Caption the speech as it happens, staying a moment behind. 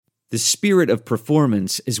The spirit of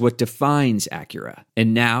performance is what defines Acura,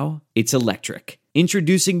 and now it's electric.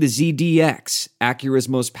 Introducing the ZDX, Acura's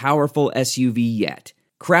most powerful SUV yet.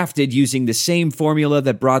 Crafted using the same formula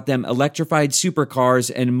that brought them electrified supercars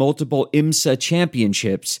and multiple IMSA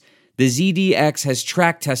championships, the ZDX has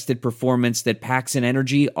track-tested performance that packs an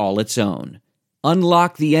energy all its own.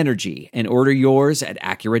 Unlock the energy and order yours at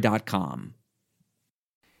Acura.com.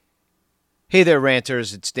 Hey there,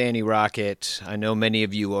 ranters. It's Danny Rocket. I know many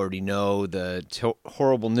of you already know the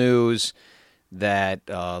horrible news that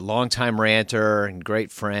longtime ranter and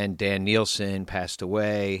great friend Dan Nielsen passed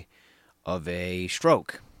away of a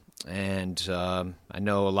stroke. And I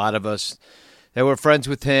know a lot of us that were friends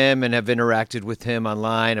with him and have interacted with him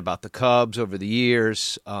online about the Cubs over the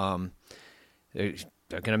years. They're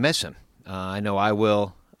going to miss him. I know I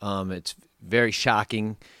will. It's very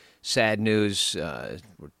shocking, sad news.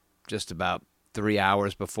 We're just about 3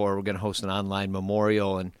 hours before we're going to host an online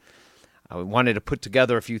memorial. And I wanted to put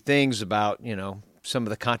together a few things about, some of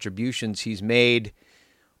the contributions he's made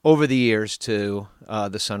over the years to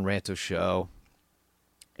the Son Ranto show.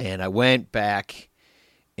 And I went back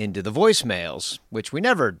into the voicemails, which we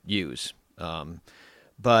never use.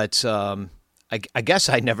 But I guess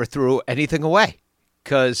I never threw anything away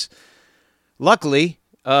because luckily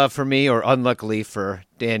for me, or unluckily for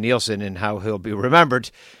Dan Nielsen and how he'll be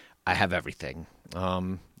remembered, I have everything.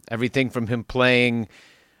 Everything from him playing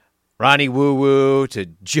Ronnie Woo Woo to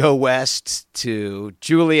Joe West to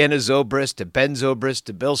Juliana Zobrist to Ben Zobrist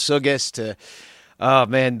to Bill Suggis to, oh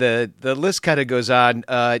man, the list kind of goes on.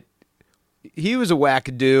 He was a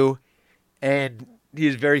wackadoo, and he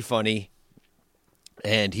was very funny,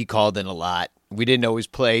 and he called in a lot. We didn't always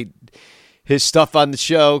play his stuff on the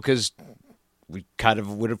show because we kind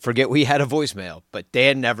of would forget we had a voicemail, but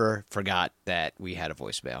Dan never forgot that we had a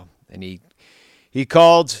voicemail, and he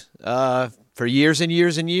called for years and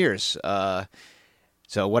years and years.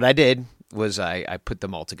 So what I did was I put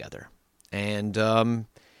them all together, and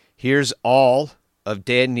here's all of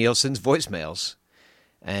Dan Nielsen's voicemails,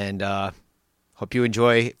 and hope you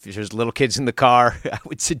enjoy. If there's little kids in the car, I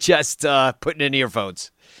would suggest putting in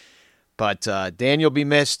earphones. But Dan, you'll be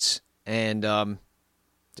missed, and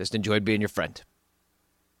just enjoyed being your friend.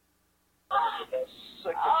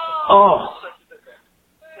 Oh,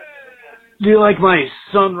 do you like my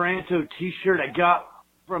Son Ranto t-shirt I got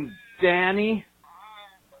from Danny?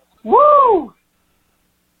 Woo!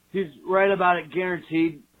 He's right about it,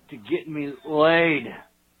 guaranteed to get me laid.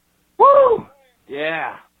 Woo!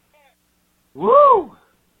 Yeah. Woo!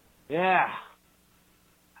 Yeah.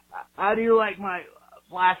 How do you like my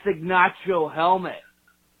plastic nacho helmet?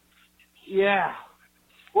 Yeah.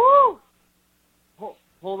 Woo!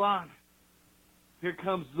 Hold on. Here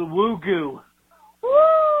comes the woo-goo. Woo!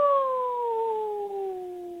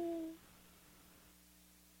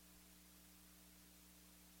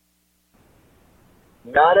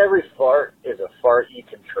 Not every fart is a fart you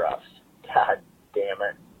can trust. God damn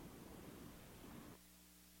it.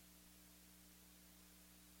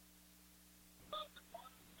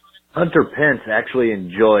 Hunter Pence actually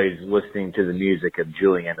enjoys listening to the music of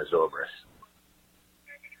Juliana Zobrist.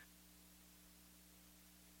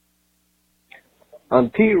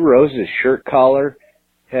 Pete Rose's shirt collar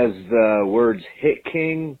has the words Hit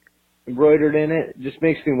King embroidered in it. It just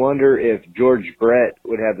makes me wonder if George Brett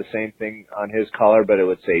would have the same thing on his collar, but it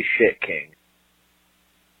would say Shit King.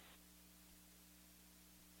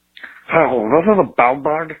 Hey, this is a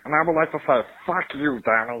Bellbug, and I would like to say, fuck you,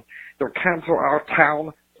 Danny. You came to our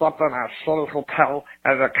town, slept in a shitty hotel,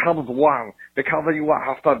 and the Cubs won. Because of you, I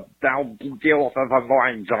have to now deal with those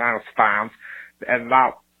annoying Giants fans, and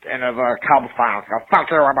now, and the Cubs fans. So fuck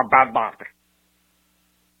you, I'm a bad bug.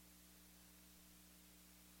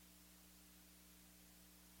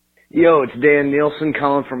 Yo, it's Dan Nielsen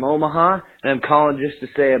calling from Omaha, and I'm calling just to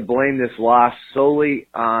say I blame this loss solely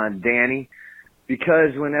on Danny,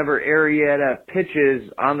 because whenever Arrieta pitches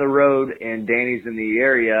on the road and Danny's in the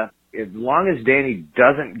area, as long as Danny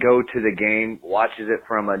doesn't go to the game, watches it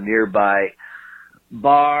from a nearby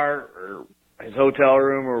bar or his hotel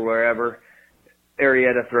room or wherever,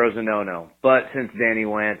 Arrieta throws a no-no. But since Danny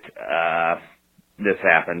went, this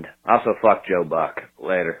happened. Also, fuck Joe Buck.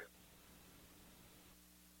 Later.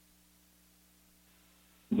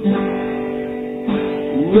 Little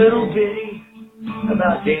bitty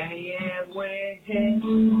about Danny and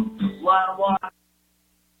Winton.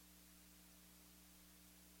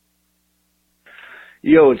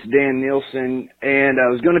 Yo, it's Dan Nielsen, and I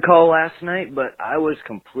was going to call last night, but I was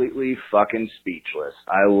completely fucking speechless.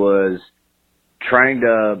 I was trying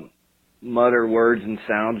to mutter words and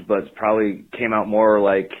sounds, but it probably came out more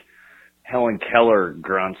like Helen Keller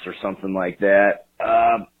grunts or something like that.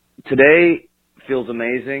 Today feels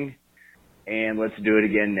amazing, and let's do it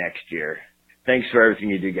again next year. Thanks for everything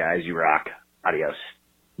you do, guys. You rock. Adios.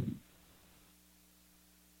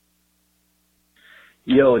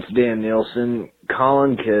 Yo, it's Dan Nielsen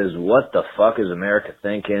calling because what the fuck is America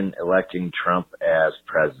thinking electing Trump as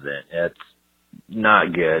president? It's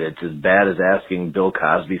not good. It's as bad as asking Bill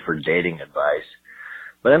Cosby for dating advice.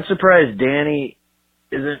 But I'm surprised Danny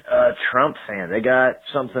isn't a Trump fan. They got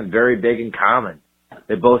something very big in common.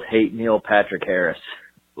 They both hate Neil Patrick Harris.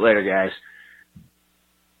 Later, guys.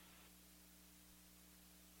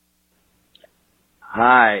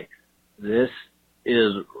 Hi, this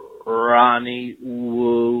is Ronnie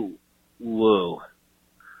Woo Woo.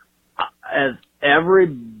 As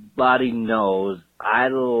everybody knows, I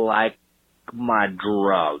like my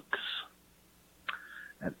drugs.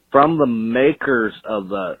 And from the makers of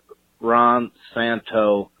the Ron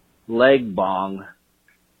Santo leg bong,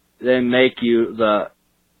 they make you the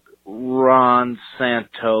Ron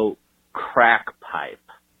Santo crack pipe.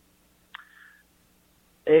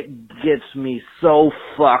 It gets me so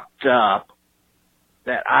fucked up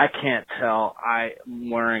that I can't tell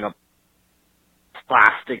I'm wearing a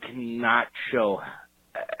plastic nacho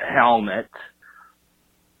helmet.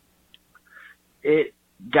 It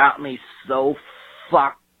got me so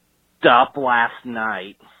fucked up last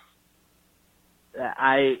night that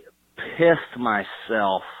I pissed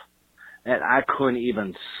myself and I couldn't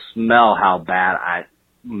even smell how bad I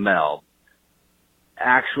smelled.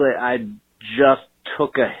 Actually, I just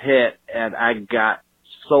took a hit and I got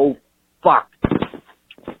so fucked.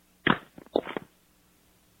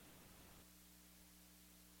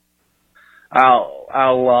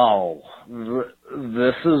 Hello.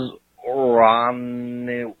 This is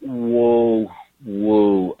Ronnie Woo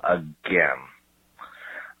Woo again.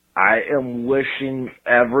 I am wishing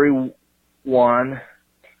everyone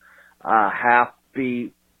a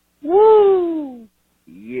happy Woo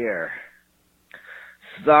year.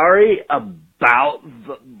 Sorry about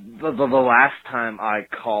the last time I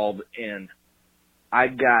called in. I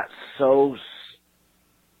got so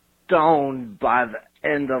stoned by the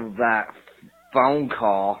end of that phone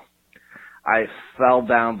call, I fell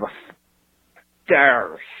down the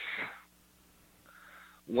stairs.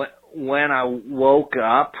 When I woke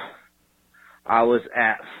up, I was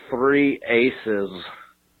at 3 Aces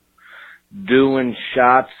doing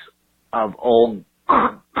shots of Old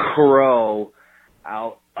Crow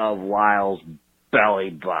out of Lyle's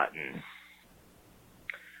belly button.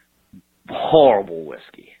 Horrible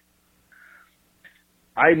whiskey.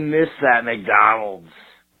 I miss that McDonald's,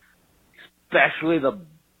 especially the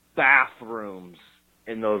bathrooms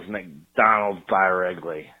in those McDonald's by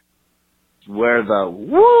Wrigley. It's where the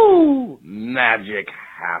woo magic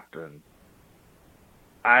happens.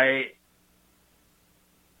 I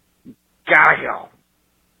gotta go.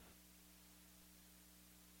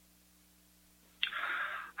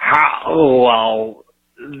 Hello,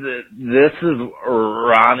 this is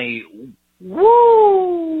Ronnie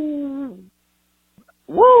Woo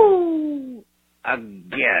Woo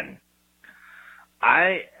again.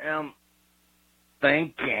 I am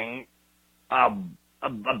thinking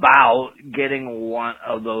about getting one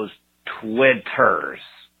of those Twitters,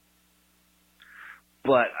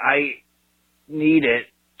 but I need it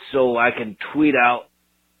so I can tweet out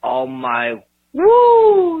all my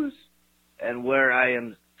woos and where I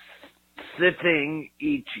am sitting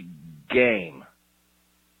each game.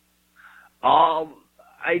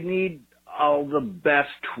 I need all the best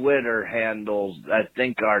Twitter handles I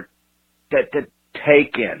think are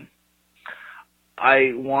taken.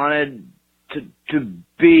 I wanted to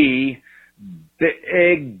be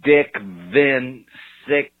Big Dick Vin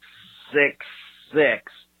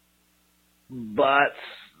 666, but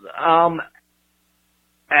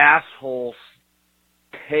assholes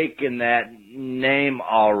taken that name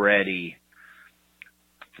already.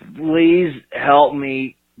 Please help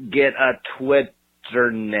me get a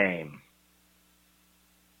Twitter name.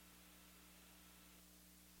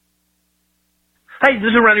 Hey, this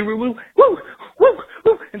is Ronnie Woo Woo. Woo! Woo!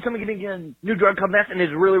 Woo! And somebody getting a new drug called meth, and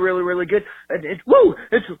it's really, really, really good. And it's woo!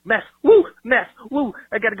 It's meth. Woo! Meth. Woo!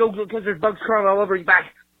 I gotta go because there's bugs crawling all over your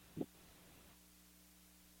back.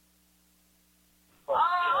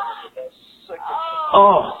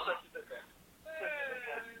 Oh.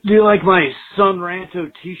 Do you like my Son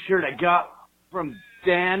Ranto t-shirt I got from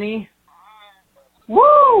Danny?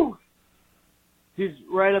 Woo! He's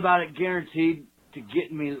right about it, guaranteed to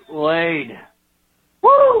get me laid.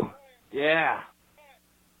 Woo! Yeah.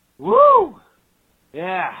 Woo!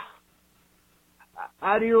 Yeah.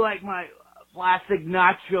 How do you like my plastic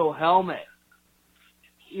nacho helmet?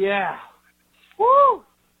 Yeah. Woo!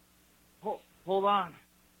 Hold on.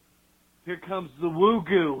 Here comes the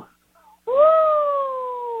woo-goo.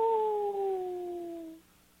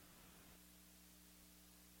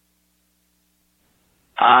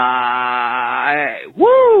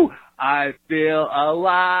 Woo! I feel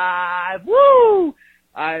alive. Woo!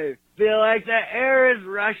 I feel like the air is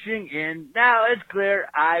rushing in. Now it's clear.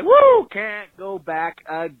 I can't go back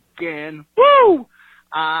again. Woo!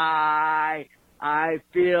 I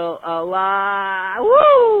feel alive.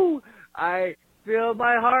 Woo! I feel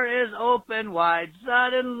my heart is open wide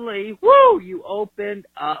suddenly. Woo! You opened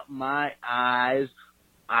up my eyes.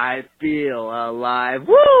 I feel alive.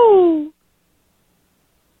 Woo!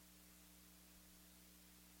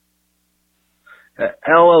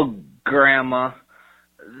 Hello, Grandma.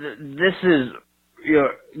 This is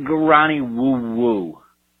your Ronnie Woo Woo.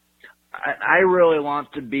 I really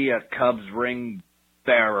want to be a Cubs ring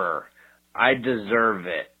bearer. I deserve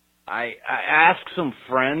it. I asked some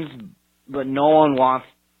friends, but no one wants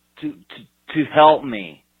to help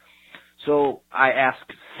me. So I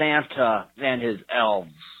asked Santa and his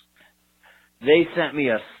elves. They sent me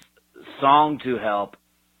a song to help.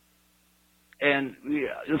 And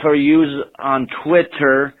for you on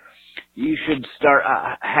Twitter, you should start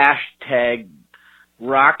a hashtag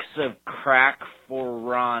Rocks of Crack for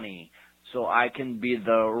Ronnie so I can be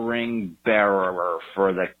the ring bearer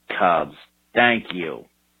for the Cubs. Thank you.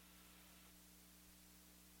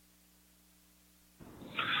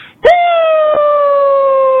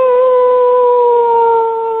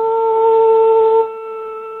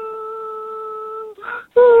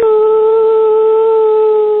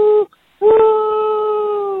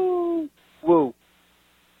 Woo.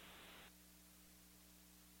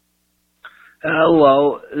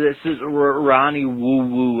 Hello, this is Ronnie Woo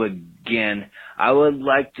Woo again. I would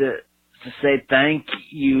like to say thank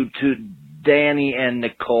you to Danny and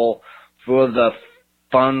Nicole for the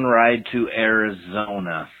fun ride to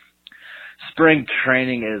Arizona. Spring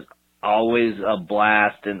training is always a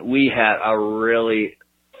blast, and we had a really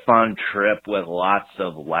fun trip with lots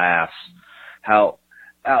of laughs.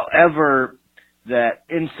 However, that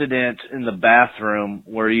incident in the bathroom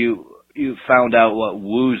where you found out what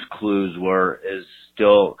Woo's clues were is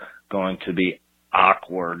still going to be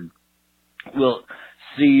awkward. We'll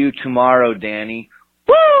see you tomorrow, Danny.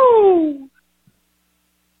 Woo!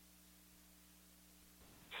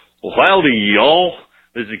 Well, howdy, y'all.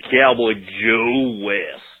 This is Cowboy Joe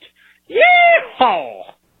West. Yeehaw!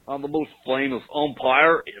 I'm the most famous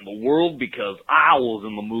umpire in the world because I was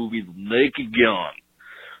in the movie The Naked Gun.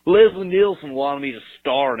 Leslie Nielsen wanted me to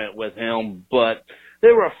star in it with him, but they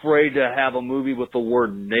were afraid to have a movie with the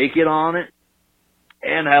word naked on it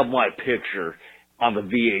and have my picture on the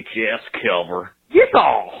VHS cover.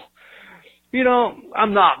 Yeehaw! You know,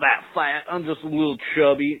 I'm not that fat. I'm just a little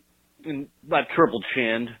chubby and about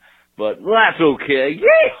triple-chinned, but that's okay.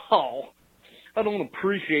 Yeehaw! I don't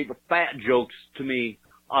appreciate the fat jokes to me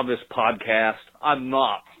on this podcast. I'm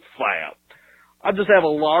not fat. I just have a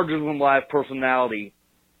larger-than-life personality.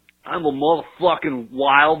 I'm a motherfucking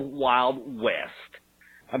wild, wild west.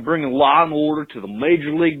 I'm bringing law and order to the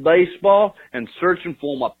Major League Baseball and searching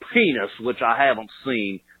for my penis, which I haven't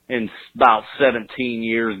seen in about 17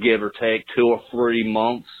 years, give or take 2 or 3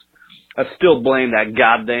 months. I still blame that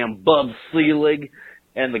goddamn Bub Selig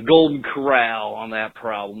and the Golden Corral on that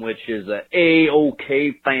problem, which is a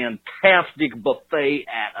A-OK fantastic buffet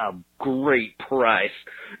at a great price.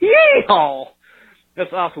 Yeehaw!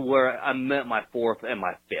 That's also where I met my 4th and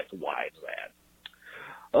my 5th wives at.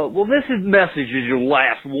 Well, this message is your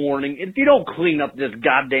last warning. If you don't clean up this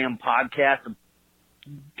goddamn podcast and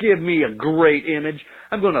give me a great image,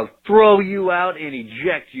 I'm going to throw you out and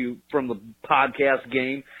eject you from the podcast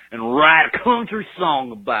game and write a country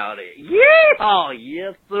song about it. Yeehaw!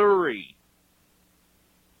 Yes, sirree.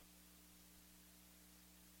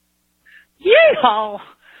 Yeehaw!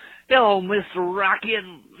 Hello, Mr. Rocky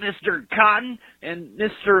and Mr. Cotton and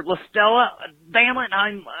Mr. Listella. Damn it,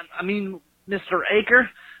 I mean, Mr. Aker.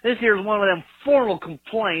 This here's one of them formal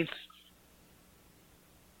complaints.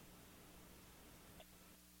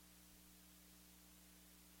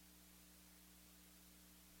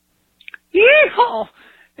 Yeehaw!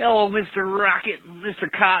 Hello, Mr. Rocket, Mr.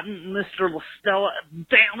 Cotton, Mr. Listella.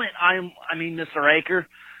 Damn it, I mean, Mr. Aker.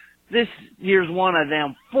 This here's one of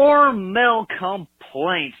them formal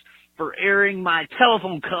complaints for airing my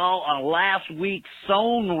telephone call on last week's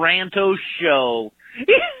Ranto show.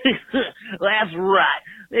 That's right.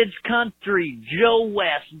 It's country Joe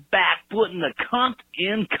West back putting the cunt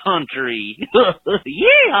in country.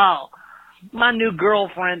 Yeehaw! My new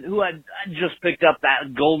girlfriend, who I just picked up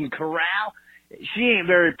that Golden Corral, she ain't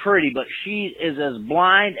very pretty, but she is as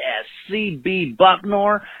blind as C.B.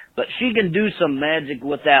 Bucknor. but she can do some magic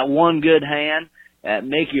with that one good hand that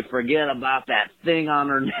make you forget about that thing on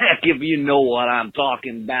her neck, if you know what I'm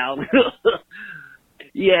talking about.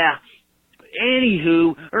 Yeah.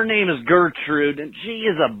 Anywho, her name is Gertrude, and she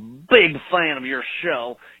is a big fan of your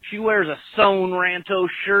show. She wears a sewn Ranto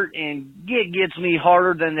shirt, and it gets me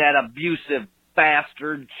harder than that abusive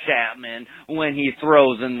bastard Chapman when he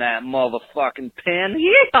throws in that motherfucking pen.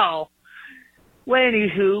 Yeah. Well,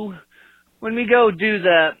 anywho, when we go do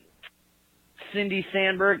the Cindy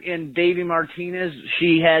Sandberg and Davey Martinez,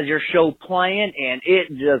 she has your show playing, and it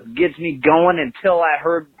just gets me going until I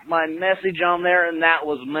heard my message on there, and that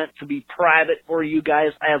was meant to be private for you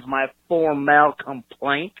guys as my formal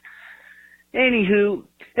complaint. Anywho,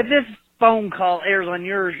 if this phone call airs on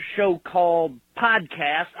your show called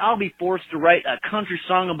podcast, I'll be forced to write a country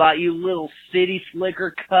song about you little city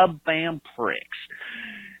slicker cub fam pricks.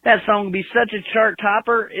 That song will be such a chart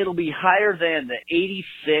topper, it'll be higher than the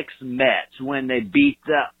 86 Mets when they beat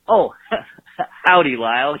the... Oh, howdy,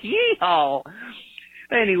 Lyle. Yeehaw!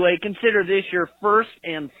 Anyway, consider this your first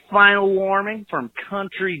and final warning from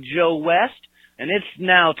Country Joe West, and it's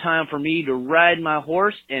now time for me to ride my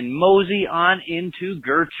horse and mosey on into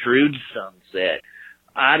Gertrude's sunset.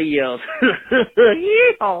 Adios.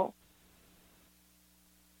 Yeehaw!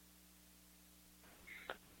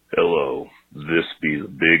 Hello, this be the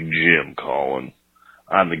Big Jim calling.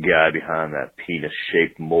 I'm the guy behind that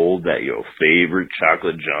penis-shaped mold that your favorite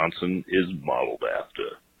Chocolate Johnson is modeled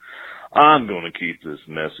after. I'm going to keep this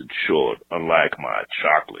message short, unlike my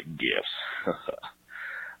chocolate gifts.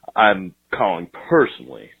 I'm calling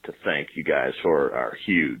personally to thank you guys for our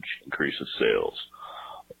huge increase of sales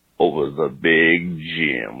over the Big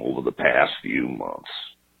Jim over the past few months.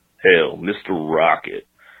 Hell, Mr. Rocket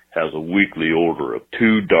has a weekly order of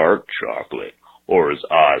 2 dark chocolate, or as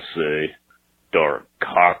I say, dark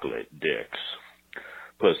cocklet dicks.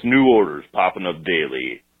 Plus new orders popping up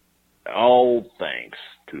daily, all thanks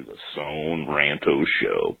to the Sewn Ranto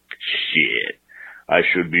show. Shit, I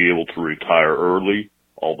should be able to retire early,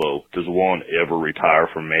 although does one ever retire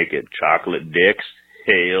from making chocolate dicks?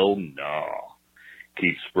 Hell no.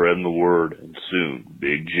 Keep spreading the word, and soon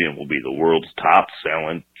Big Jim will be the world's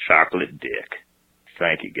top-selling chocolate dick.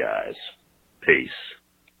 Thank you, guys. Peace.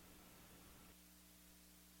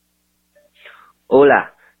 Hola,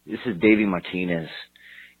 this is Davey Martinez.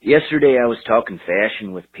 Yesterday I was talking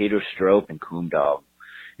fashion with Peter Strope and Coom Dog.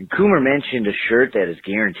 And Coomer mentioned a shirt that is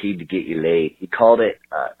guaranteed to get you laid. He called it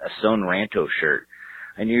a Sewn Ranto shirt.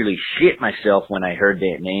 I nearly shit myself when I heard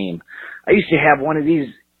that name. I used to have one of these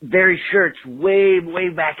very shirts way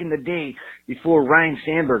back in the day before Ryan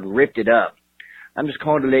Sandberg ripped it up. I'm just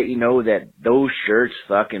calling to let you know that those shirts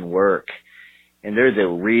fucking work. And they're the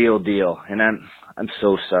real deal. And I'm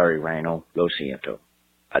so sorry, Rhino. Lo siento.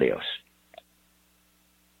 Adios.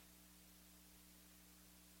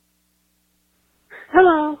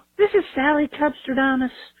 Hello, this is Sally Cubsterdonis,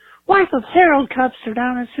 wife of Harold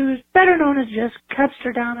Cubsterdonis, who is better known as just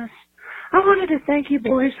Cubsterdonis. I wanted to thank you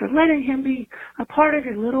boys for letting him be a part of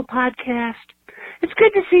your little podcast. It's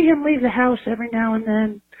good to see him leave the house every now and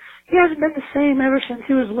then. He hasn't been the same ever since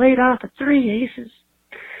he was laid off at 3 Aces.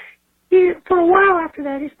 For a while after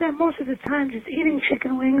that, he spent most of his time just eating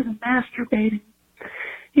chicken wings and masturbating.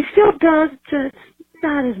 He still does, just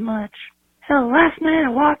not as much. Hell, last night I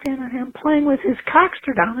walked in on him playing with his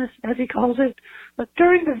cocksterdonis, as he calls it, but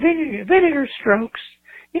during the vinegar strokes,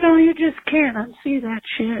 you just can't unsee that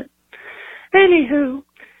shit. Anywho,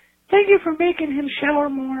 thank you for making him shower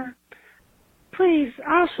more. Please,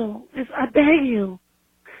 also, if I beg you,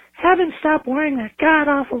 have him stop wearing that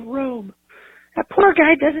god-awful robe. That poor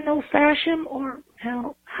guy doesn't know fashion or,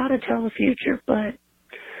 hell, how to tell the future, but,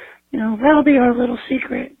 that'll be our little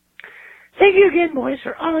secret. Thank you again, boys,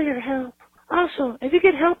 for all your help. Also, if you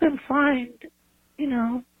could help him find,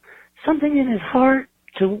 something in his heart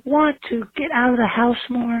to want to get out of the house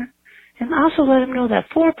more, and also let him know that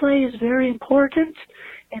foreplay is very important,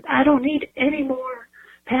 and I don't need any more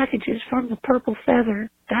packages from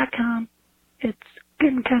thepurplefeather.com. It's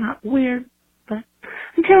getting kind of weird, but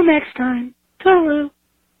until next time, toodaloo.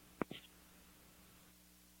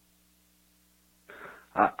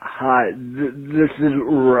 Hi, this is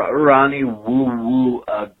Ronnie Woo Woo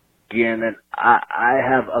again, and I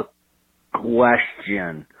have a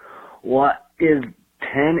question. What is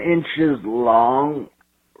 10 inches long,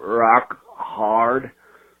 rock hard,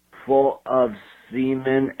 full of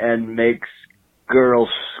semen, and makes girls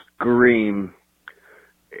scream?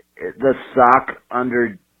 The sock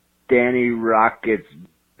under Danny Rocket's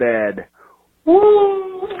bed.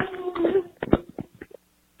 Woo!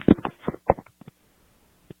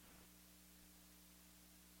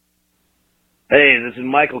 Hey, this is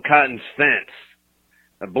Michael Cotton's fence.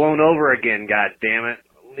 I've blown over again, goddammit.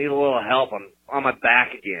 Need a little help. I'm on my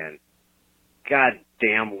back again.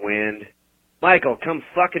 Goddamn wind. Michael, come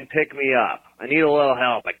fucking pick me up. I need a little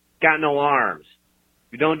help. I got no arms.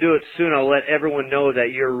 If you don't do it soon, I'll let everyone know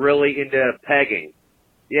that you're really into pegging.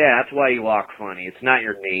 Yeah, that's why you walk funny. It's not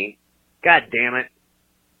your knee. God damn it.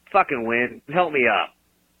 Fucking wind. Help me up.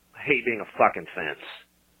 I hate being a fucking fence.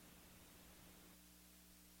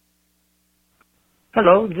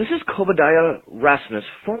 Hello, this is Kobadiah Rasmus,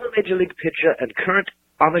 former Major League pitcher and current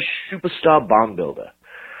Amish superstar bond builder.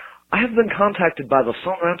 I have been contacted by the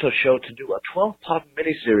Ranto show to do a 12-part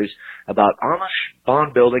miniseries about Amish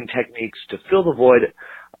bond building techniques to fill the void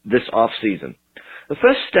this off-season. The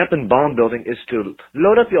first step in bond building is to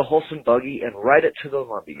load up your horse and buggy and ride it to the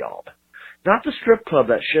lumberyard. Not the strip club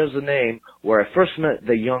that shares the name where I first met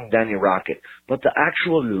the young Danny Rocket, but the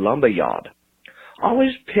actual lumberyard.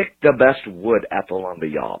 Always pick the best wood at the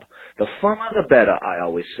lumberyard. The funner the better, I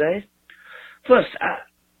always say. First,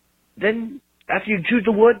 then after you choose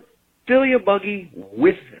the wood, fill your buggy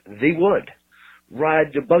with the wood.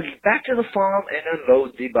 Ride the buggy back to the farm and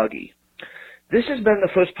unload the buggy. This has been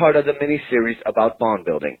the first part of the mini-series about bond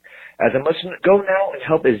building, as I must go now and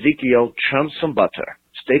help Ezekiel churn some butter.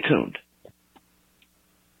 Stay tuned.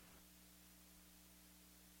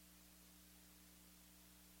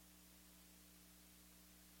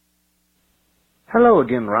 Hello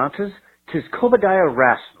again, Rantos. 'Tis Kobadiah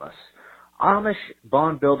Rasmus, Amish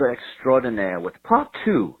bond builder extraordinaire, with part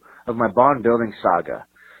 2 of my bond building saga.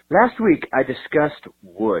 Last week I discussed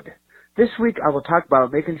wood. This week I will talk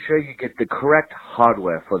about making sure you get the correct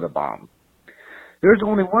hardware for the bomb. There's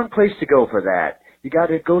only one place to go for that. You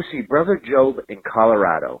gotta go see Brother Job in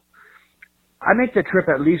Colorado. I make the trip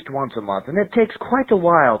at least once a month, and it takes quite a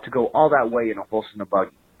while to go all that way in a horse and a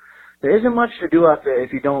buggy. There isn't much to do out there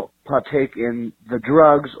if you don't partake in the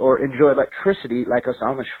drugs or enjoy electricity like us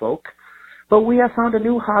Amish folk. But we have found a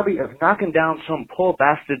new hobby of knocking down some poor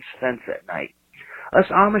bastard's fence at night. Us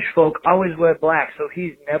Amish folk always wear black, so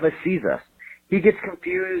he never sees us. He gets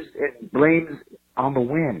confused and blames on the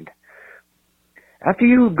wind. After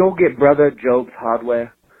you go get Brother Job's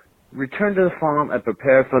hardware, return to the farm and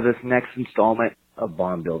prepare for this next installment of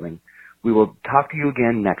bond building. We will talk to you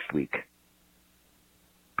again next week.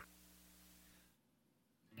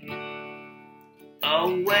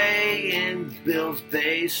 Away in Bill's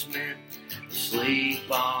basement, asleep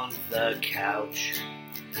on the couch.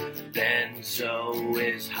 Benzo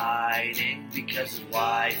is hiding because his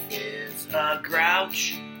wife is a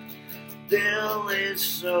grouch. Bill is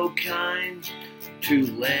so kind to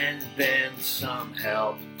lend Ben some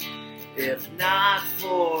help. If not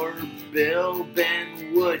for Bill,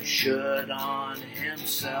 Ben would should on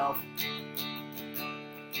himself.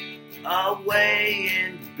 Away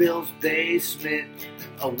in Bill's basement,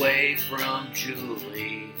 away from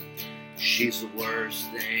Julie. She's the worst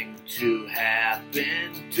thing to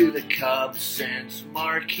happen to the Cubs since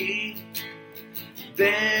Marquee.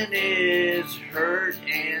 Ben is hurt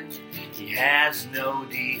and he has no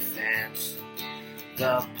defense.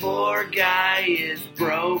 The poor guy is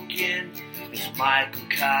broken, it's Michael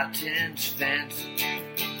Cotton's fence.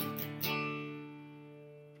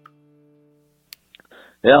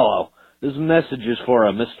 Hello, this message is for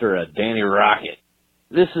Mr. Danny Rocket.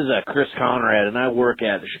 This is Chris Conrad, and I work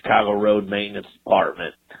at the Chicago Road Maintenance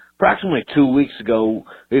Department. Approximately 2 weeks ago,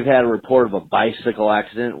 we've had a report of a bicycle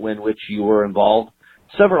accident in which you were involved.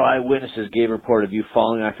 Several eyewitnesses gave a report of you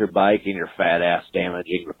falling off your bike and your fat ass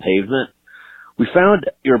damaging the pavement. We found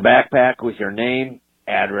your backpack with your name,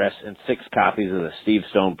 address, and 6 copies of the Steve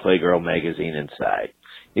Stone Playgirl magazine inside.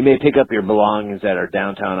 You may pick up your belongings at our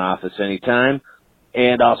downtown office anytime,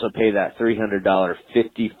 and also pay that $300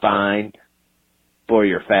 50 fine for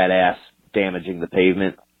your fat ass damaging the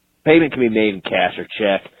pavement. Payment can be made in cash or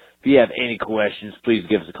check. If you have any questions, please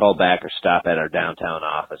give us a call back or stop at our downtown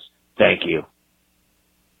office. Thank you.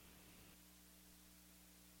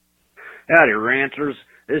 Howdy, ranchers.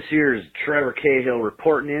 This here is Trevor Cahill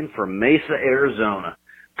reporting in from Mesa, Arizona.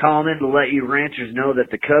 Calling in to let you ranchers know that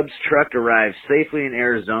the Cubs truck arrived safely in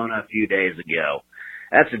Arizona a few days ago.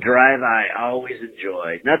 That's a drive I always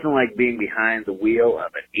enjoy. Nothing like being behind the wheel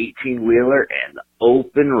of an 18-wheeler and the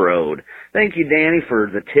open road. Thank you, Danny,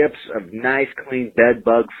 for the tips of nice, clean,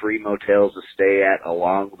 bed-bug-free motels to stay at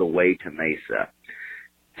along the way to Mesa.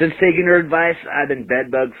 Since taking her advice, I've been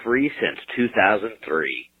bed-bug-free since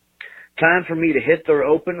 2003. Time for me to hit the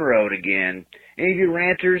open road again. Any of you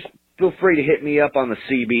ranchers, feel free to hit me up on the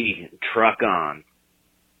CB and truck on.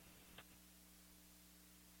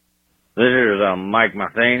 This is Mike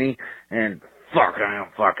Matheny, and fuck, I am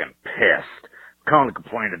fucking pissed. calling to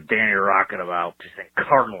complain to Danny Rocket about just saying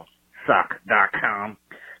CardinalSuck.com.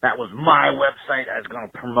 That was my website. I was going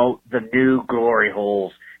to promote the new glory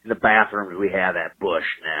holes in the bathrooms we have at Bush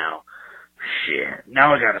now. Shit.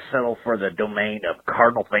 Now I got to settle for the domain of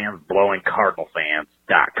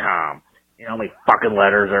CardinalFansBlowingCardinalFans.com. You know how many fucking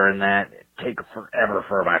letters are in that? It takes forever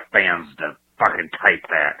for my fans to fucking type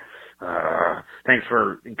that. Thanks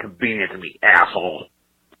for inconveniencing me, asshole.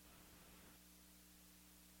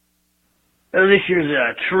 This year's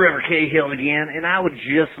Trevor Cahill again, and I would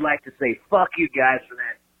just like to say fuck you guys for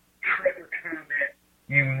that Trevor comment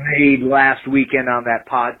you made last weekend on that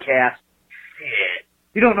podcast. Shit.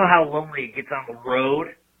 You don't know how lonely it gets on the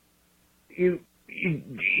road. You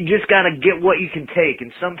just gotta get what you can take,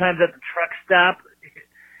 and sometimes at the truck stop,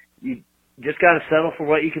 you just gotta settle for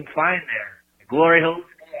what you can find there. Glory hole,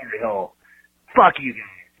 glory hole. Fuck you guys.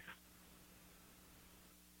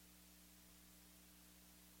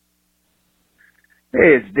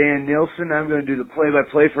 Hey, it's Dan Nielsen. I'm going to do the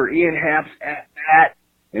play-by-play for Ian Happ's at-bat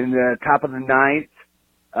in the top of the ninth.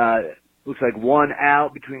 Looks like 1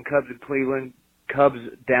 out between Cubs and Cleveland. Cubs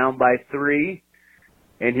down by 3.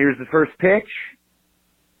 And here's the first pitch.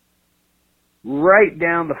 Right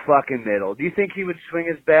down the fucking middle. Do you think he would swing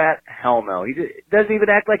his bat? Hell no. He doesn't even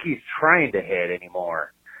act like he's trying to hit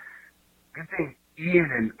anymore. Good thing Ian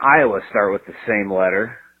and Iowa start with the same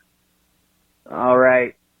letter. All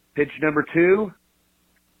right. Pitch number 2.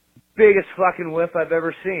 Biggest fucking whiff I've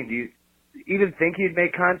ever seen. Do you even think he'd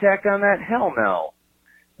make contact on that? Hell no.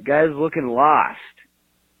 The guy's looking lost.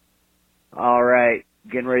 All right.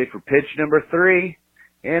 Getting ready for pitch number 3.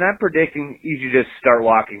 And I'm predicting you should just start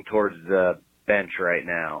walking towards the bench right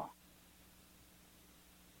now.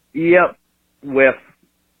 Yep. Whiff.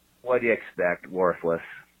 What do you expect? Worthless.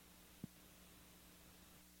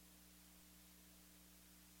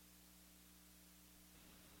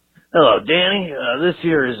 Hello, Danny. This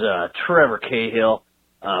here is Trevor Cahill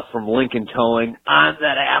from Lincoln Towing. I'm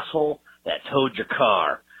that asshole that towed your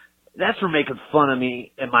car. That's for making fun of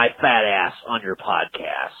me and my fat ass on your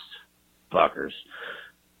podcast, fuckers.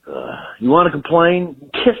 You want to complain?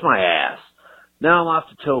 Kiss my ass. Now I'm off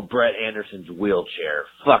to tow Brett Anderson's wheelchair.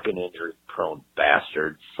 Fucking injury-prone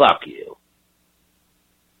bastard. Fuck you.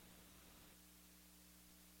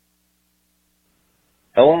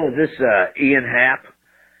 Hello, is this Ian Happ?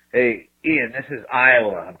 Hey, Ian, this is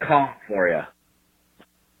Iowa. I'm calling for you.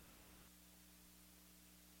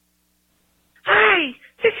 Hi,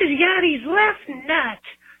 this is Yachty's left nut.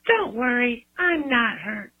 Don't worry, I'm not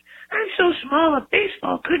hurt. I'm so small a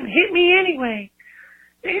baseball couldn't hit me anyway.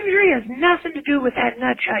 The injury has nothing to do with that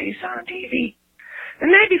nut shot you saw on TV.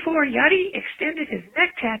 The night before, Yachty extended his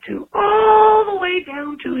neck tattoo all the way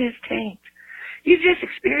down to his taint. He's just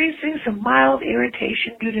experiencing some mild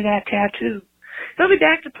irritation due to that tattoo. He'll be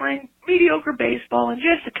back to playing mediocre baseball in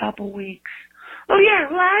just a couple weeks. Oh yeah,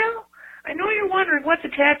 Lyle, I know you're wondering what the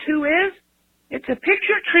tattoo is. It's a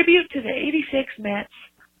picture tribute to the '86 Mets.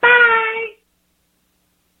 Bye!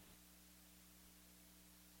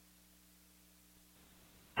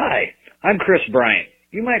 Hi, I'm Chris Bryant.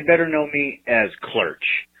 You might better know me as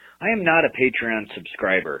Clutch. I am not a Patreon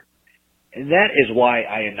subscriber, and that is why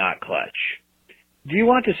I am not Clutch. Do you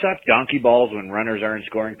want to suck donkey balls when runners are in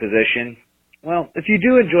scoring position? Well, if you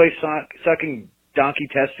do enjoy sucking donkey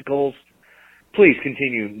testicles, please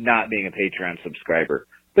continue not being a Patreon subscriber.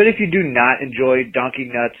 But if you do not enjoy donkey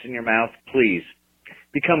nuts in your mouth, please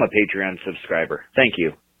become a Patreon subscriber. Thank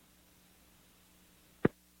you.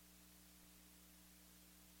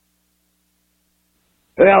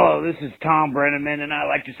 Hello, this is Tom Brenneman, and I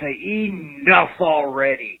like to say enough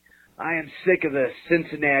already. I am sick of the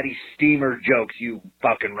Cincinnati steamer jokes you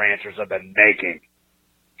fucking ranchers have been making.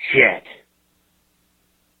 Shit.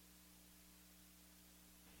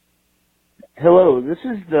 Hello, this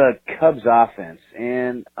is the Cubs offense,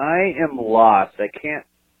 and I am lost.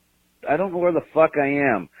 I don't know where the fuck I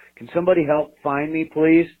am. Can somebody help find me,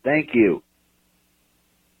 please? Thank you.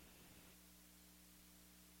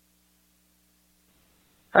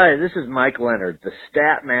 Hi, this is Mike Leonard, the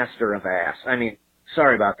stat master of ass.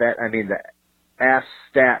 Sorry about that. The ass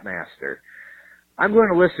stat master. I'm going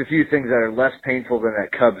to list a few things that are less painful than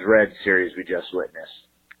that Cubs Red series we just witnessed.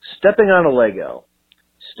 Stepping on a Lego.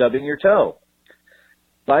 Stubbing your toe.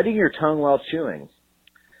 Biting your tongue while chewing.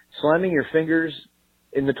 Slamming your fingers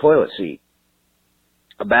in the toilet seat.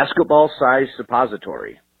 A basketball-sized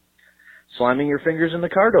suppository. Slamming your fingers in the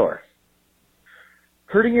car door.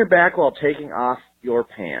 Hurting your back while taking off your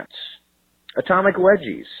pants. Atomic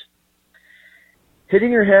wedgies.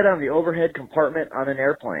 Hitting your head on the overhead compartment on an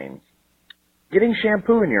airplane. Getting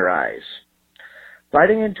shampoo in your eyes.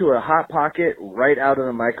 Biting into a Hot Pocket right out of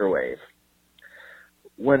the microwave.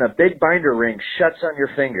 when a big binder ring shuts on your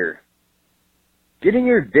finger. Getting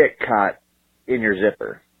your dick caught in your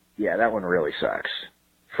zipper. Yeah, that one really sucks.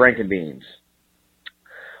 Frankenbeans.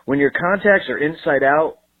 When your contacts are inside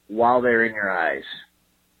out while they're in your eyes.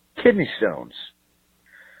 Kidney stones.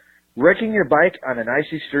 Wrecking your bike on an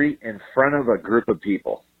icy street in front of a group of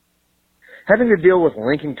people. Having to deal with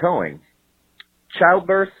linking towing.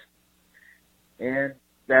 Childbirth. And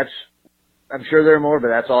I'm sure there are more, but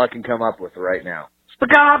that's all I can come up with right now.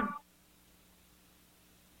 Spagab!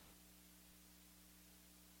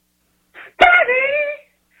 Daddy!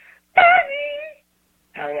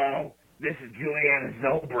 Hello, this is Juliana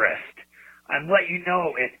Zobrist. I'm letting you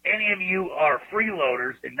know if any of you are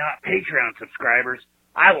freeloaders and not Patreon subscribers,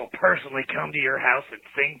 I will personally come to your house and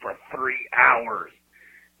sing for 3 hours.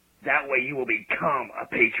 That way you will become a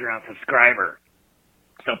Patreon subscriber.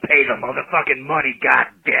 So pay the motherfucking money,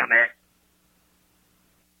 goddammit.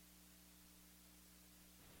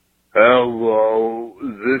 Hello,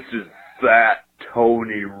 this is Fat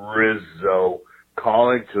Tony Rizzo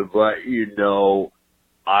calling to let you know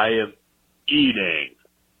I am eating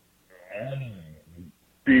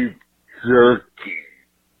beef jerky.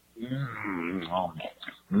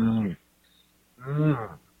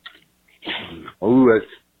 Oh,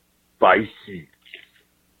 that's spicy.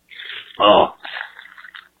 Oh.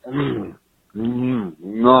 No.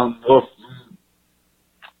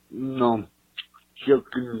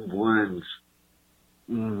 Chicken wings.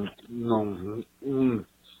 No.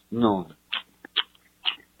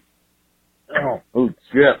 Oh,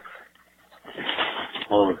 chip.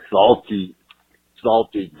 Oh, salty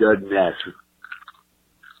goodness.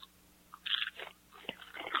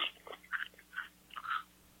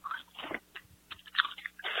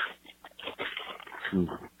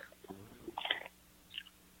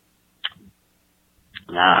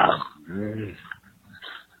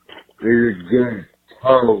 They're good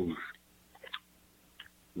toes.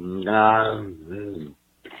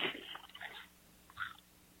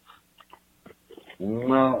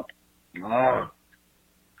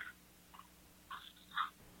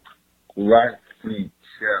 Let's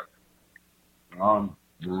chip. No.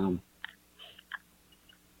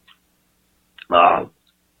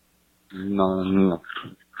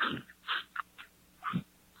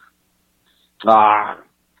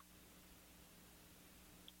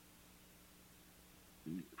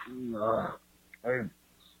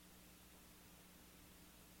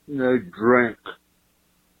 No drink.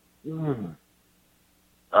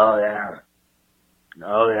 Oh yeah.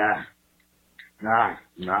 No.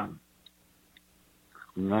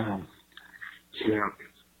 Chip.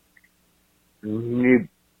 Need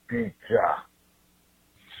pizza.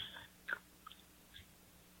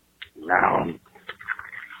 No.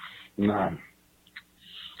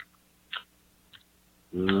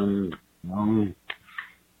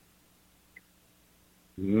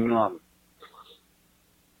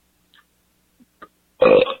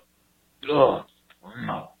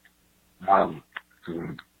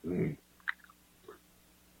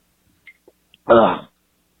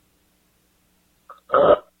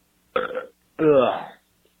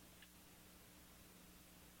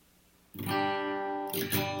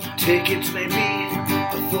 Tickets may be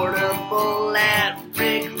affordable at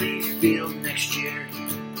Wrigley Field next year.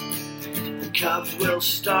 The Cubs will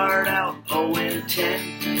start out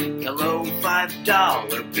 0-10, a low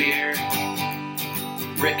 $5 beer.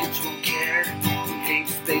 Ricketts won't care, he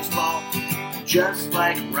hates baseball, just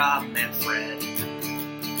like Rob Manfred.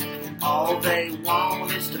 All they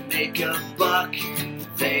want is to make a buck,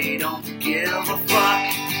 they don't give a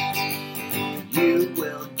fuck. You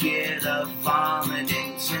will get a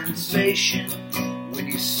vomiting sensation when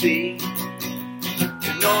you see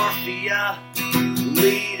Norphia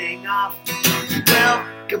leading off.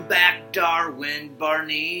 Welcome back, Darwin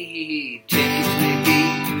Barney. Tickets may be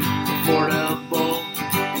affordable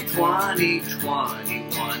in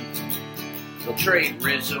 2021. They'll trade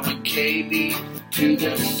Rizzo and KB to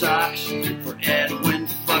the Sox for Edwin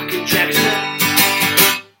fucking Jackson.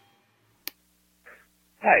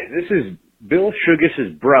 Hi, this is Bill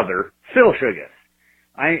Sugas' brother, Phil Sugas.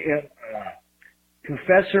 I am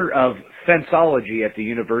professor of fenceology at the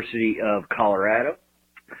University of Colorado.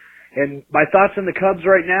 And my thoughts on the Cubs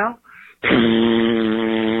right now?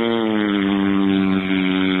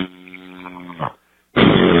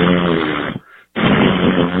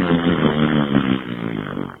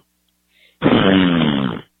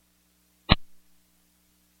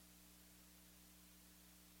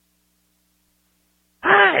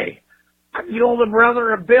 Hi, I'm the older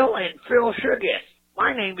brother of Bill and Phil Sugas.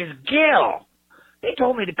 My name is Gil. They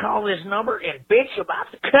told me to call this number and bitch about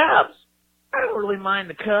the Cubs. I don't really mind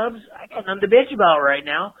the Cubs. I got nothing to bitch about right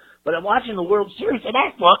now. But I'm watching the World Series, and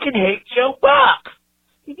I fucking hate Joe Buck.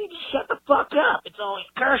 You need to shut the fuck up. It's always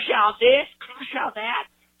Kershaw this, Kershaw that.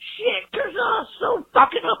 Shit, Kershaw's so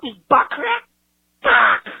fucking up his butt crack.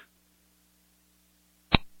 Fuck!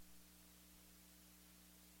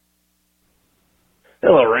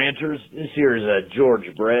 Hello, ranters. This here is George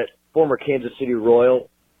Brett, former Kansas City Royal,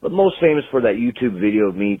 but most famous for that YouTube video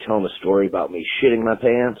of me telling a story about me shitting my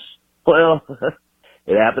pants. Well,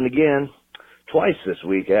 it happened again. Twice this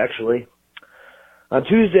week, actually. On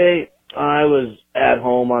Tuesday, I was at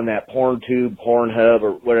home on that PornTube, Pornhub,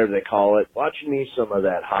 or whatever they call it, watching me some of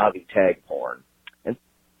that hobby tag porn, and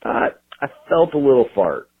thought I felt a little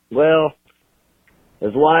fart. Well,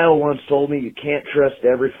 as Lyle once told me, you can't trust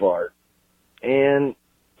every fart. And,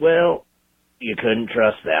 well, you couldn't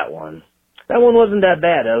trust that one. That one wasn't that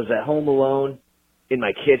bad. I was at home alone in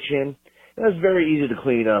my kitchen. It was very easy to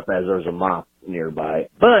clean up as there was a mop nearby.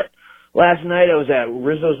 But last night I was at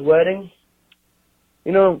Rizzo's wedding.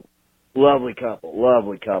 You know, lovely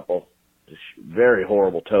couple. Just very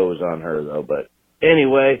horrible toes on her, though. But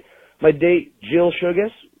anyway, my date, Jill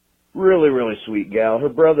Sugas, really sweet gal. Her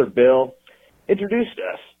brother, Bill, introduced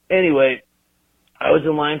us. Anyway, I was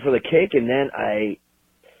in line for the cake, and then I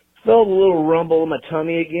felt a little rumble in my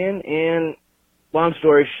tummy again, and long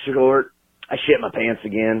story short, I shit my pants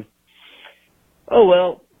again. Oh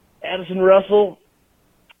well, Addison Russell,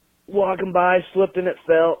 walking by, slipped and it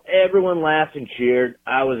fell. Everyone laughed and cheered.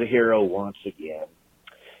 I was a hero once again.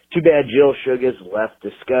 Too bad Jill Sugas left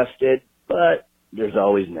disgusted, but there's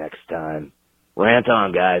always next time. Rant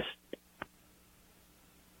on, guys.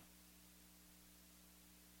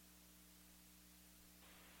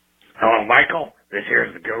 Hello, Michael. This here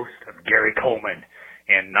is the ghost of Gary Coleman.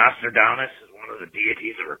 And Nostradamus is one of the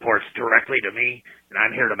deities that reports directly to me, and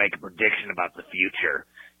I'm here to make a prediction about the future.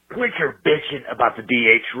 Quit your bitching about the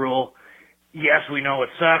DH rule. Yes, we know it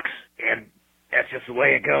sucks, and that's just the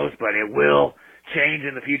way it goes, but it will change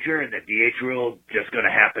in the future, and the DH rule is just going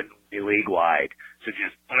to happen league-wide. So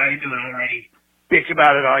just buy into it already. Bitch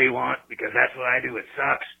about it all you want, because that's what I do. It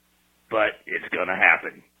sucks, but it's going to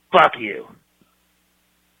happen. Fuck you.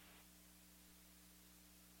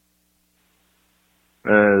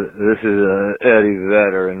 This is Eddie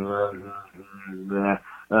Vedder, and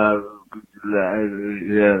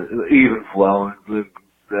even flowing,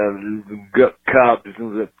 Cobb,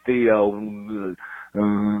 Theo,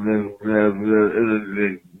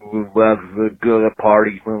 go to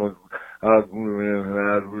party, this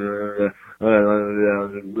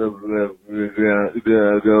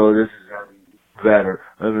is Vedder.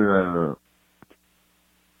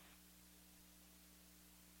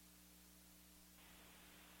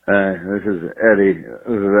 This is Eddie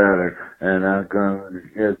Vedder, and I'm going to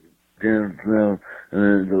get Jim Film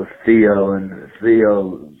and Theo, and Theo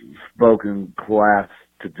spoken class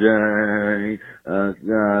today.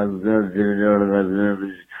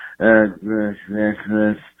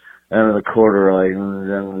 And the corduroy,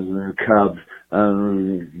 the Cubs,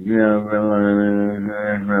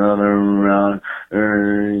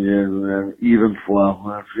 even flow.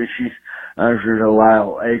 She's a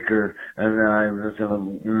Lyle Acre, and then I was a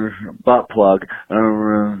butt plug.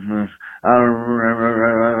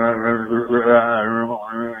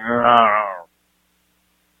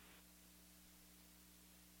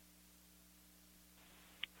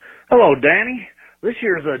 Hello, Danny. This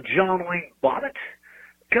here's a John Wayne Bobbitt.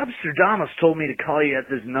 Cubstradamus told me to call you at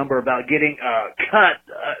this number about getting a cut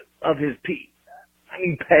of his pay.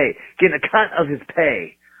 Getting a cut of his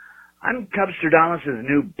pay. I'm Cubstradamus'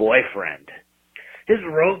 new boyfriend. His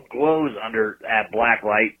robe glows under that black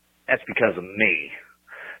light. That's because of me.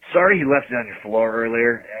 Sorry he left it on your floor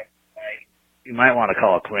earlier. You might want to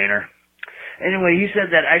call a cleaner. Anyway, he said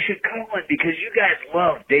that I should call it because you guys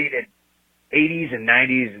love dated 80s and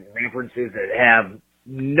 90s references that have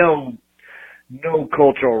no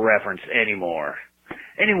cultural reference anymore.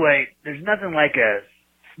 Anyway, there's nothing like a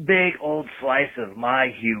big old slice of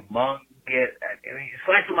my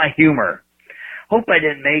slice of my humor. Hope I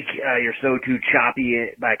didn't make your so too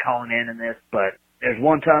choppy by calling in this, but there's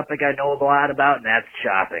one topic I know a lot about, and that's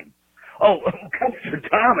shopping. Oh, Custer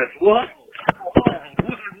Thomas, what?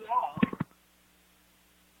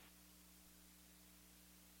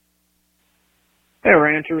 Hey,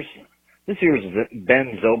 Ranchers. This here's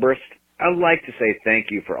Ben Zobrist. I would like to say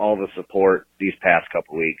thank you for all the support these past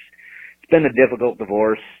couple weeks. It's been a difficult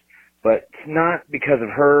divorce, but it's not because of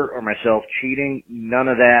her or myself cheating, none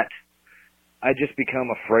of that. I just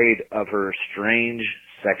become afraid of her strange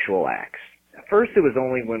sexual acts. At first it was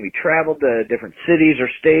only when we traveled to different cities or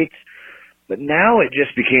states, but now it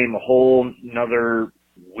just became a whole nother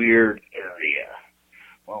weird area.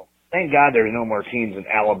 Well, thank God there's no more teams in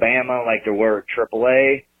Alabama like there were at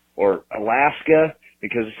AAA or Alaska,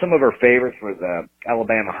 because some of our favorites were the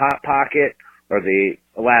Alabama Hot Pocket or the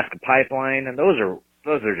Alaska Pipeline, and those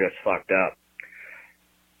are just fucked up.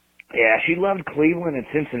 Yeah, she loved Cleveland and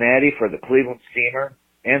Cincinnati for the Cleveland Steamer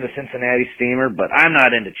and the Cincinnati Steamer, but I'm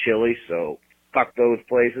not into chili, so fuck those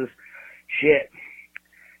places. Shit.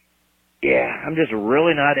 Yeah, I'm just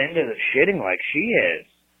really not into the shitting like she is.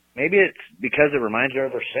 Maybe it's because it reminds her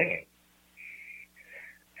of her singing.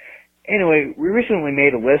 Anyway, we recently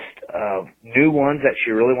made a list of new ones that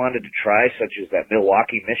she really wanted to try, such as that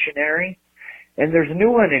Milwaukee Missionary. And there's a new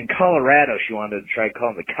one in Colorado she wanted to try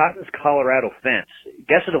called the Cotton's Colorado Fence. I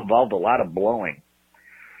guess it involved a lot of blowing.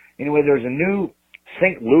 Anyway, there's a new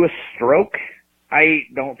St. Louis Stroke. I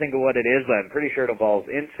don't think of what it is, but I'm pretty sure it involves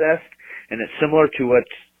incest. And it's similar to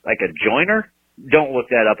what's like a joiner. Don't look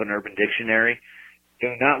that up in Urban Dictionary. Do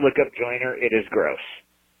not look up joiner. It is gross.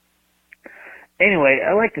 Anyway,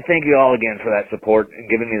 I'd like to thank you all again for that support and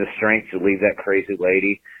giving me the strength to leave that crazy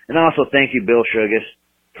lady. And also thank you, Bill Sugas,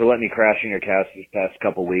 for letting me crash in your couch these past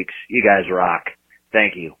couple weeks. You guys rock.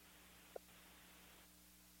 Thank you.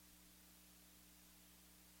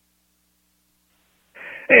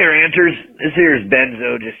 Hey, Ranters. This here's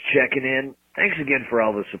Benzo just checking in. Thanks again for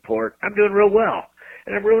all the support. I'm doing real well,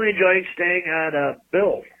 and I'm really enjoying staying on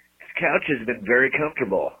Bill. His couch has been very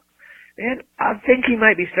comfortable. And I think he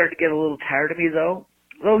might be starting to get a little tired of me, though.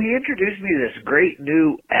 Though he introduced me to this great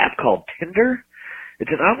new app called Tinder.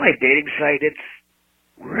 It's an online dating site. It's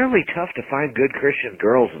really tough to find good Christian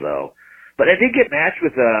girls, though. But I did get matched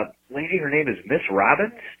with a lady. Her name is Miss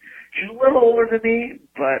Robbins. She's a little older than me,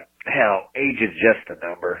 but hell, age is just a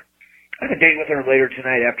number. I'm going to date with her later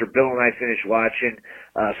tonight after Bill and I finish watching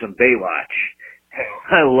some Baywatch. Hell,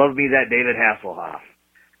 I love me that David Hasselhoff.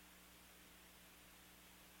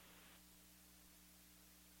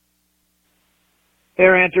 Hey,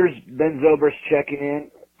 Ranters, Ben Zobrist checking in.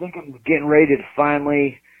 I think I'm getting ready to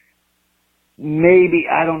finally, maybe,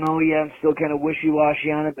 I don't know yet, I'm still kind of wishy-washy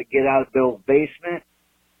on it, but get out of Bill's basement.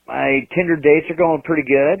 My Tinder dates are going pretty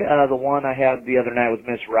good. The one I had the other night with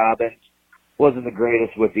Miss Robbins wasn't the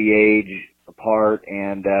greatest with the age apart,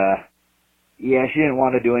 and yeah, she didn't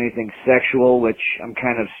want to do anything sexual, which I'm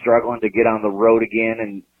kind of struggling to get on the road again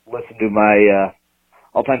and listen to my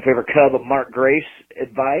all-time favorite Cub of Mark Grace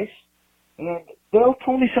advice. And Bill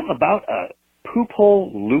told me something about a poop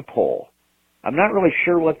hole loophole. I'm not really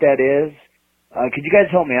sure what that is. Could you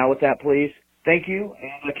guys help me out with that, please? Thank you,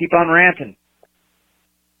 and keep on ranting.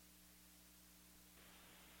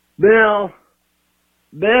 Bill!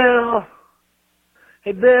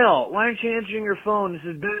 Hey, Bill, why aren't you answering your phone? This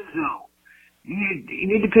is Benzo. You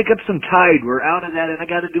need to pick up some Tide. We're out of that, and I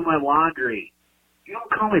got to do my laundry. If you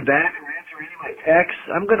don't call me back or answer any of my texts,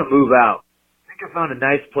 I'm going to move out. I think I found a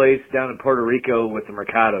nice place down in Puerto Rico with the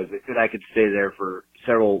Mercados. They said I could stay there for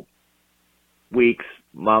several weeks,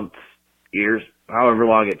 months, years, however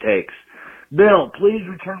long it takes. Bill, please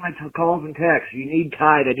return my calls and texts. You need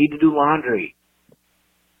Tide. I need to do laundry.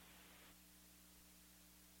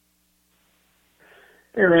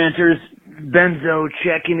 Hey, Ranters, Benzo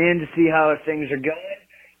checking in to see how things are going.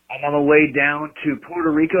 I'm on the way down to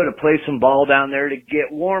Puerto Rico to play some ball down there to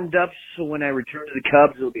get warmed up so when I return to the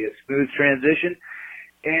Cubs it'll be a smooth transition.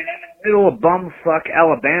 And I'm in the middle of bumfuck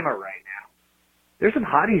Alabama right now. There's some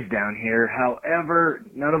hotties down here, however,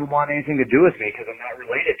 none of them want anything to do with me because I'm not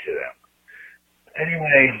related to them.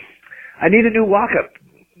 Anyway, I need a new walk-up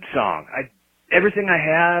song. Everything I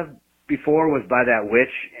have before was by that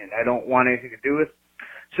witch, and I don't want anything to do with.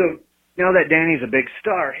 So now that Danny's a big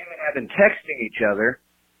star, him and I have been texting each other.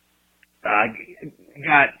 Got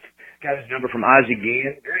his number from Ozzie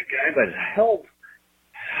Guillen. Great guy, but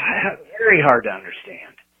very hard to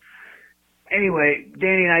understand. Anyway,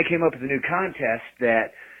 Danny and I came up with a new contest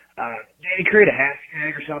that Danny create a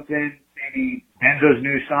hashtag or something, maybe Benzo's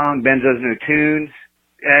new song, Benzo's new tunes.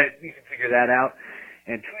 You can figure that out.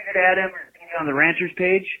 And tweet it at him or put it on the Ranchers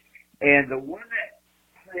page. And the one that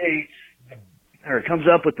creates comes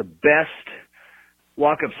up with the best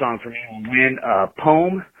walk-up song for me will win a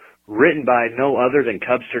poem written by no other than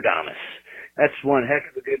Cubstradamus. That's one heck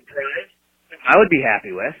of a good prize I would be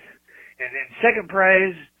happy with. And then second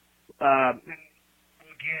prize,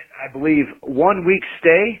 we'll get, I believe, 1 week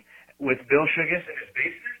stay with Bill Sugas in his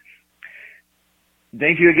basement.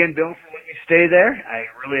 Thank you again, Bill, for letting me stay there. I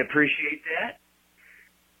really appreciate that.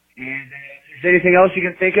 And if there's anything else you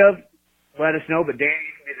can think of, let us know. But Danny,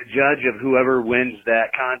 you can be the judge of whoever wins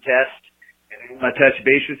that contest. And I'll touch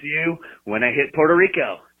base with you when I hit Puerto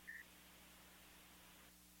Rico.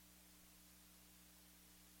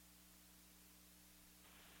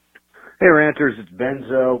 Hey Ranters, it's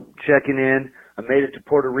Benzo checking in. I made it to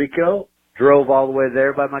Puerto Rico, drove all the way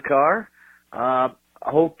there by my car. I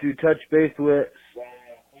hope to touch base with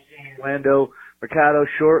Orlando Mercado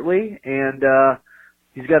shortly, and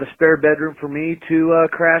he's got a spare bedroom for me to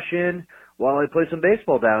crash in while I play some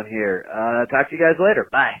baseball down here. Talk to you guys later.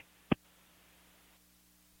 Bye.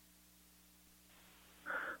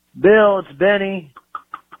 Bill, it's Benny.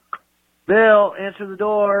 Bill, answer the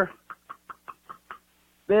door.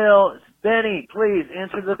 Bill, it's Benny. Please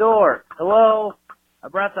answer the door. Hello? I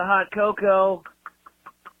brought the hot cocoa.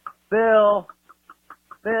 Bill.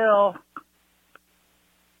 Bill.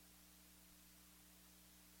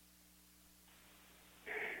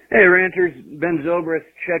 Hey, Ranters. Ben Zobrist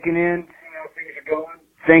checking in. See how things are going.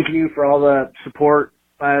 Thank you for all the support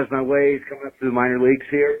as my way is coming up through the minor leagues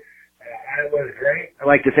here. It was great. I'd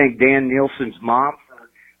like to thank Dan Nielsen's mom for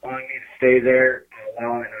allowing me to stay there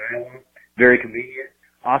while in Iowa. Very convenient.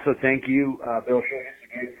 Also, thank you, Bill Schultz,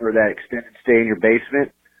 again for that extended stay in your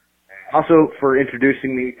basement. Also, for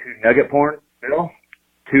introducing me to nugget porn. Bill,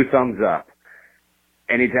 2 thumbs up.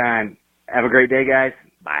 Anytime. Have a great day, guys.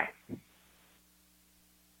 Bye.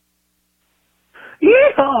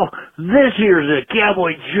 Yeehaw! This here's a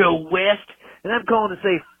Cowboy Joe West, and I'm calling to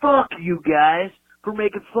say fuck you guys for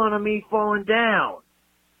making fun of me falling down.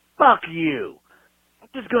 Fuck you. I'm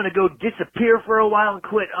just gonna go disappear for a while and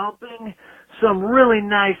quit umping. Some really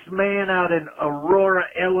nice man out in Aurora,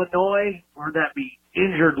 Illinois, or that be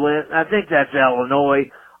injured list, I think that's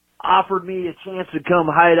Illinois, offered me a chance to come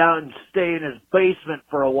hide out and stay in his basement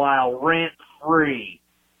for a while rent free.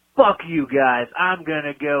 Fuck you guys. I'm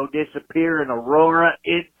gonna go disappear in Aurora,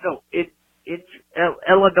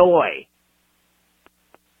 Illinois.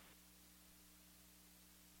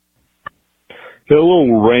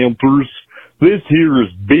 Hello, Rampers. This here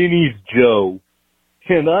is Benny's Joe.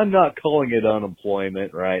 And I'm not calling it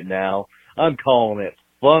unemployment right now. I'm calling it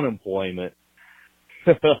fun employment.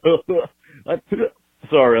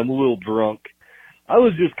 Sorry, I'm a little drunk. I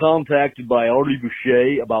was just contacted by Artie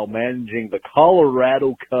Boucher about managing the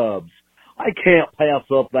Colorado Cubs. I can't pass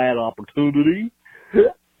up that opportunity.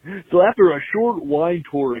 So after a short wine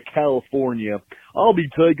tour of California, I'll be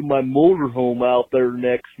taking my motorhome out there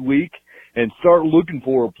next week and start looking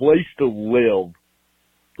for a place to live.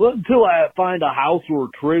 But until I find a house or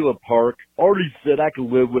a trailer park, Artie said I could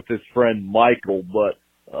live with his friend Michael, but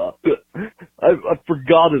I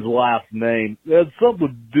forgot his last name. It had something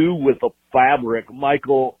to do with a fabric.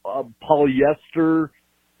 Michael polyester,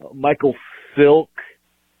 Michael silk,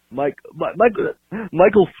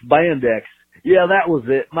 Michael spandex. Yeah, that was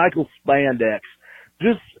it. Michael spandex.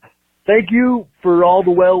 Just thank you for all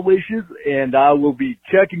the well wishes, and I will be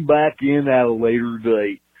checking back in at a later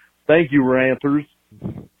date. Thank you, Ranthers.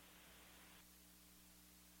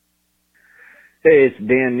 Hey, it's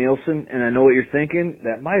Dan Nielsen, and I know what you're thinking,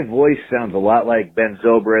 that my voice sounds a lot like Ben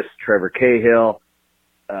Zobrist, Trevor Cahill,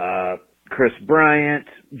 Chris Bryant,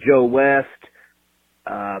 Joe West,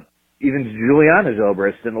 even Juliana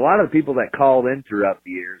Zobrist, and a lot of the people that called in throughout the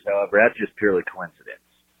years. However, that's just purely coincidence.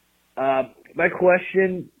 My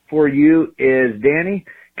question for you is, Danny,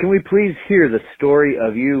 can we please hear the story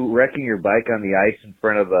of you wrecking your bike on the ice in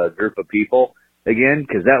front of a group of people again?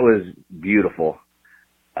 Because that was beautiful.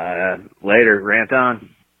 Later, rant on.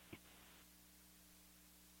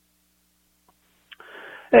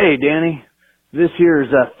 Hey, Danny. This here is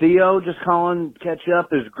Theo, just calling, catch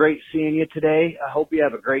up. It was great seeing you today. I hope you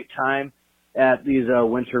have a great time at these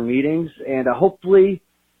winter meetings, and hopefully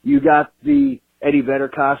you got the Eddie Vedder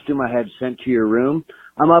costume I had sent to your room.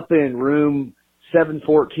 I'm up in room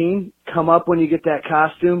 714. Come up when you get that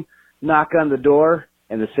costume, knock on the door,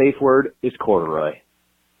 and the safe word is corduroy.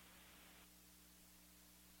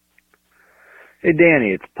 Hey,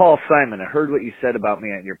 Danny, it's Paul Simon. I heard what you said about me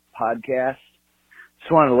on your podcast.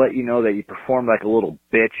 Just wanted to let you know that you performed like a little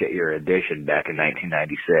bitch at your audition back in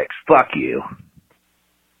 1996. Fuck you.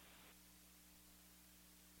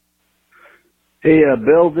 Hey,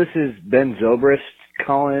 Bill, this is Ben Zobrist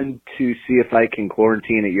calling to see if I can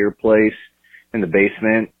quarantine at your place in the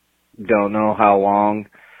basement. Don't know how long.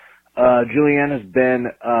 Juliana's been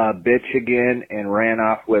a bitch again and ran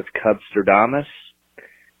off with Cubstradamus,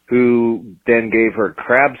 who then gave her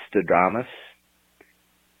Crabstradamus,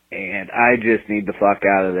 and I just need the fuck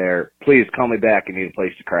out of there. Please call me back. I need a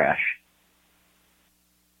place to crash.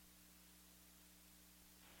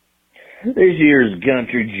 This here's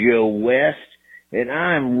Gunter Joe West, and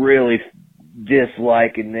I'm really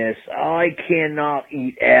disliking this. I cannot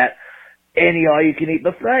eat at any all-you-can-eat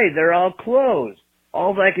buffet. They're all closed.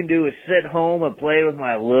 All I can do is sit home and play with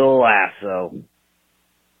my little lasso.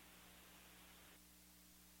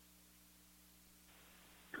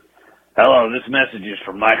 Hello, this message is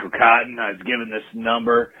from Michael Cotton. I was given this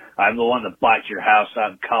number. I'm the one that bought your house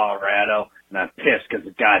out in Colorado, and I'm pissed because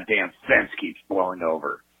the goddamn fence keeps blowing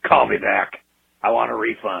over. Call me back. I want a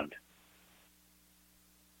refund.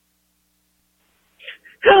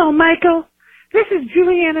 Hello, Michael. This is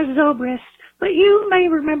Juliana Zobrist, but you may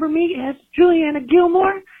remember me as Juliana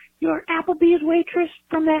Gilmore, your Applebee's waitress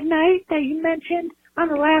from that night that you mentioned on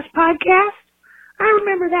the last podcast. I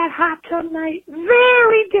remember that hot tub night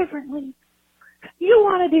very differently. You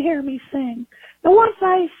wanted to hear me sing. And once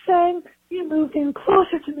I sang, you moved in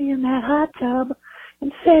closer to me in that hot tub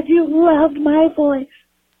and said you loved my voice.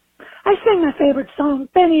 I sang my favorite song,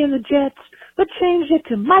 Benny and the Jets, but changed it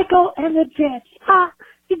to Michael and the Jets.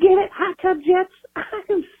 You get it? Hot tub jets?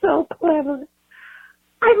 I'm so clever.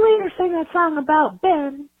 I later sang that song about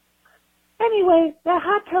Ben. Anyway, that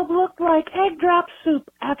hot tub looked like egg drop soup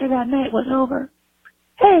after that night was over.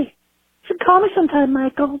 Hey, you should call me sometime,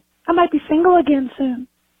 Michael. I might be single again soon.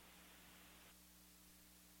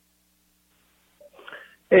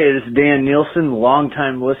 Hey, this is Dan Nielsen,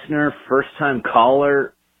 longtime listener, first-time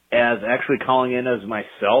caller, as actually calling in as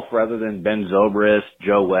myself rather than Ben Zobrist,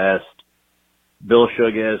 Joe West, Bill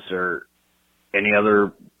Sugas, or any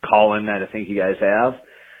other call-in that I think you guys have.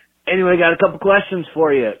 Anyway, got a couple questions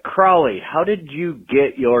for you. Crawley, how did you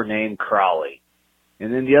get your name Crawley?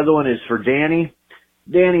 And then the other one is for Danny.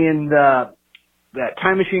 Danny, in that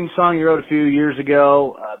Time Machine song you wrote a few years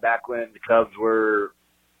ago, back when the Cubs were,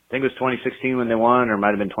 I think it was 2016 when they won, or it might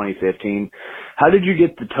have been 2015. How did you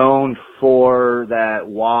get the tone for that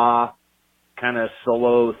wah kind of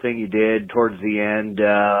solo thing you did towards the end?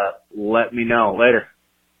 Let me know later.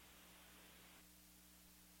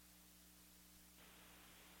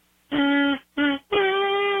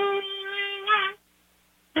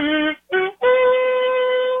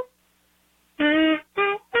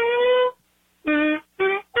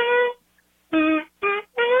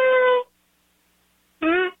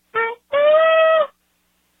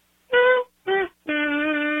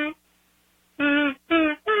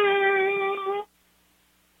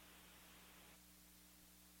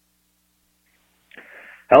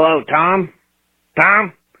 Hello, Tom?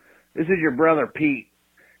 Tom? This is your brother, Pete.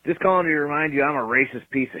 Just calling to remind you I'm a racist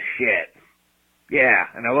piece of shit. Yeah,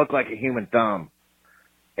 and I look like a human thumb.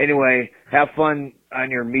 Anyway, have fun on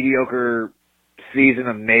your mediocre season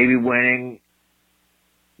of maybe winning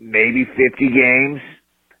maybe 50 games.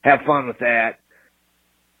 Have fun with that.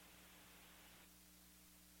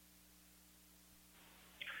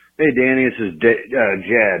 Hey, Danny, this is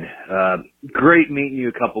Jed. Great meeting you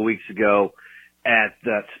a couple weeks ago at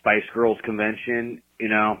that Spice Girls convention. You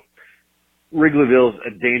know, Wrigleyville's a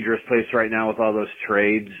dangerous place right now with all those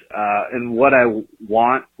trades. And what I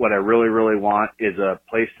really, really want is a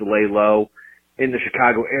place to lay low in the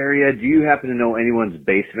Chicago area. Do you happen to know anyone's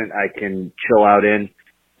basement I can chill out in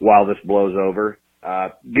while this blows over?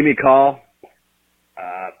 Give me a call.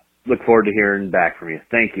 Look forward to hearing back from you.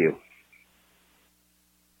 Thank you.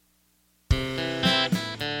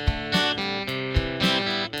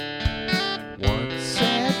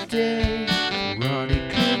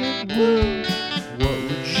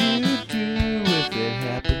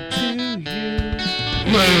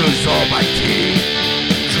 Lose all my teeth,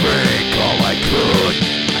 drink all I could.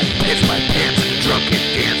 I pissed my pants and drunken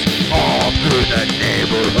dance all through the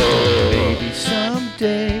neighborhood. Maybe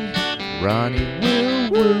someday Ronnie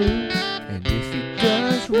will woo, and if he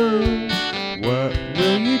does woo, what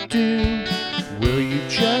will you do? Will you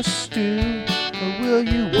just stew, or will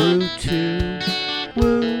you woo too?